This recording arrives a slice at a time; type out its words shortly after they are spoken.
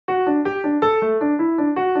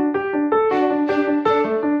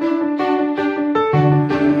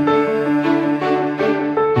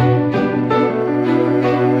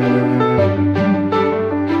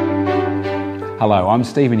Hello, I'm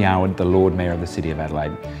Stephen Yarwood, the Lord Mayor of the City of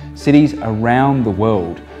Adelaide. Cities around the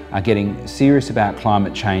world are getting serious about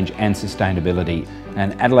climate change and sustainability,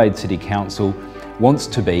 and Adelaide City Council wants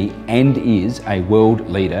to be and is a world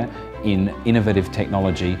leader in innovative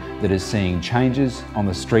technology that is seeing changes on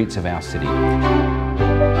the streets of our city.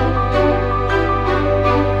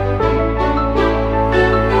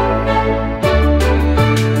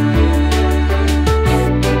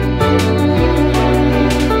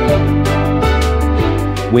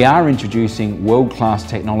 We are introducing world-class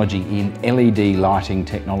technology in LED lighting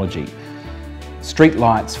technology. Street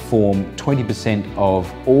lights form 20%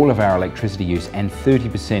 of all of our electricity use and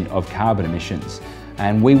 30% of carbon emissions.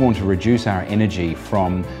 And we want to reduce our energy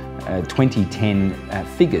from 2010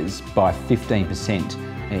 figures by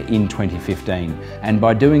 15% in 2015. And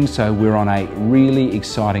by doing so, we're on a really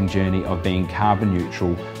exciting journey of being carbon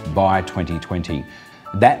neutral by 2020.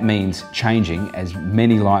 That means changing as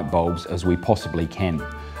many light bulbs as we possibly can.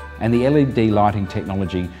 And the LED lighting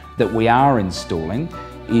technology that we are installing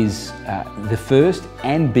is the first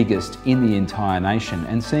and biggest in the entire nation,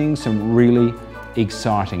 and seeing some really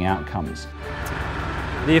exciting outcomes.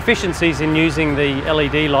 The efficiencies in using the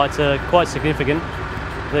LED lights are quite significant.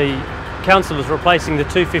 The council is replacing the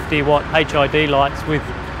 250 watt HID lights with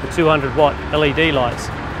the 200 watt LED lights.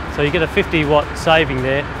 So you get a 50 watt saving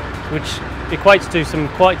there, which equates to some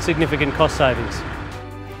quite significant cost savings.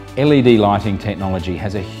 LED lighting technology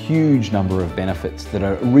has a huge number of benefits that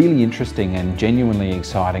are really interesting and genuinely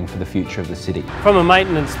exciting for the future of the city. From a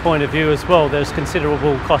maintenance point of view as well, there's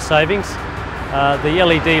considerable cost savings. The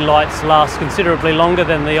LED lights last considerably longer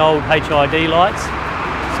than the old HID lights,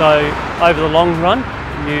 so over the long run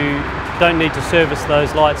you don't need to service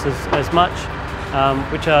those lights as much,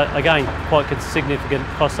 which are again quite significant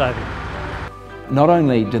cost saving. Not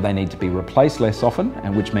only do they need to be replaced less often,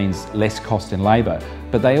 and which means less cost in labour,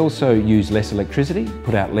 but they also use less electricity,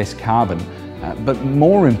 put out less carbon, but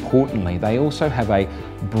more importantly, they also have a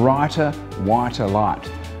brighter, whiter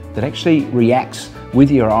light that actually reacts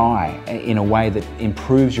with your eye in a way that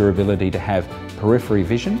improves your ability to have periphery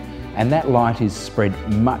vision, and that light is spread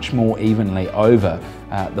much more evenly over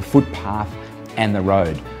the footpath and the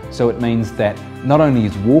road. So it means that not only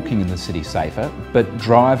is walking in the city safer, but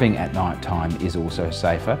driving at night time is also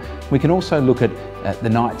safer. We can also look at the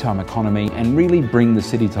nighttime economy and really bring the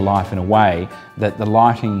city to life in a way that the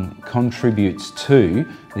lighting contributes to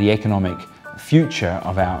the economic future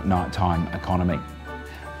of our nighttime economy.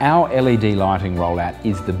 Our LED lighting rollout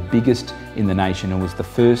is the biggest in the nation and was the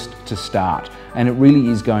first to start, and it really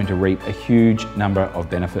is going to reap a huge number of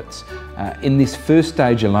benefits. In this first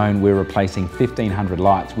stage alone, we're replacing 1,500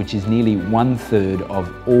 lights, which is nearly 1/3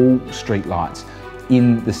 of all street lights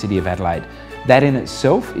in the City of Adelaide. That in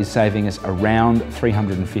itself is saving us around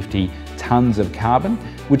 350 tonnes of carbon,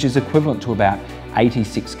 which is equivalent to about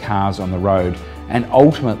 86 cars on the road, and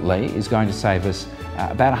ultimately is going to save us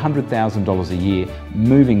about $100,000 a year.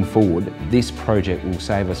 Moving forward, this project will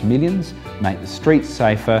save us millions, make the streets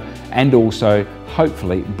safer, and also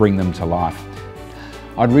hopefully bring them to life.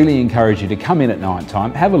 I'd really encourage you to come in at night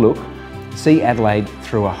time, have a look, see Adelaide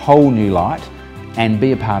through a whole new light, and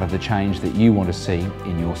be a part of the change that you want to see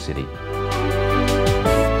in your city.